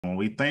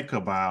we think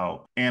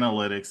about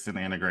analytics and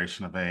the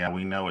integration of AI,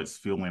 we know it's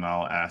fueling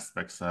all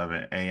aspects of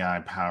it.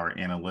 AI-powered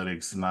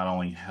analytics not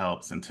only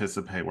helps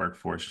anticipate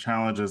workforce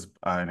challenges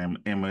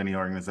in many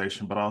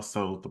organizations, but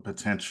also the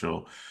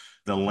potential.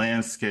 The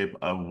landscape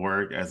of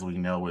work, as we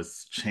know,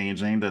 is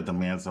changing. The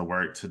demands of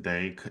work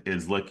today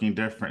is looking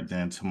different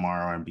than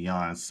tomorrow and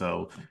beyond.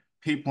 So,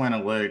 people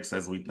analytics,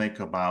 as we think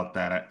about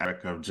that,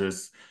 of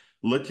just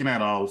looking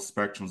at all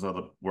spectrums of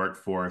the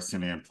workforce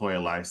and the employee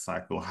life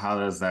cycle, how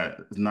does that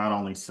not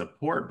only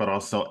support but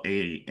also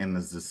aid in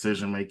the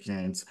decision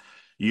makings,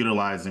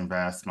 utilizing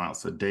vast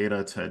amounts of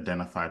data to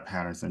identify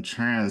patterns and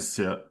trends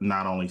to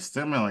not only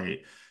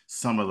stimulate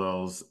some of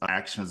those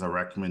actions or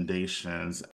recommendations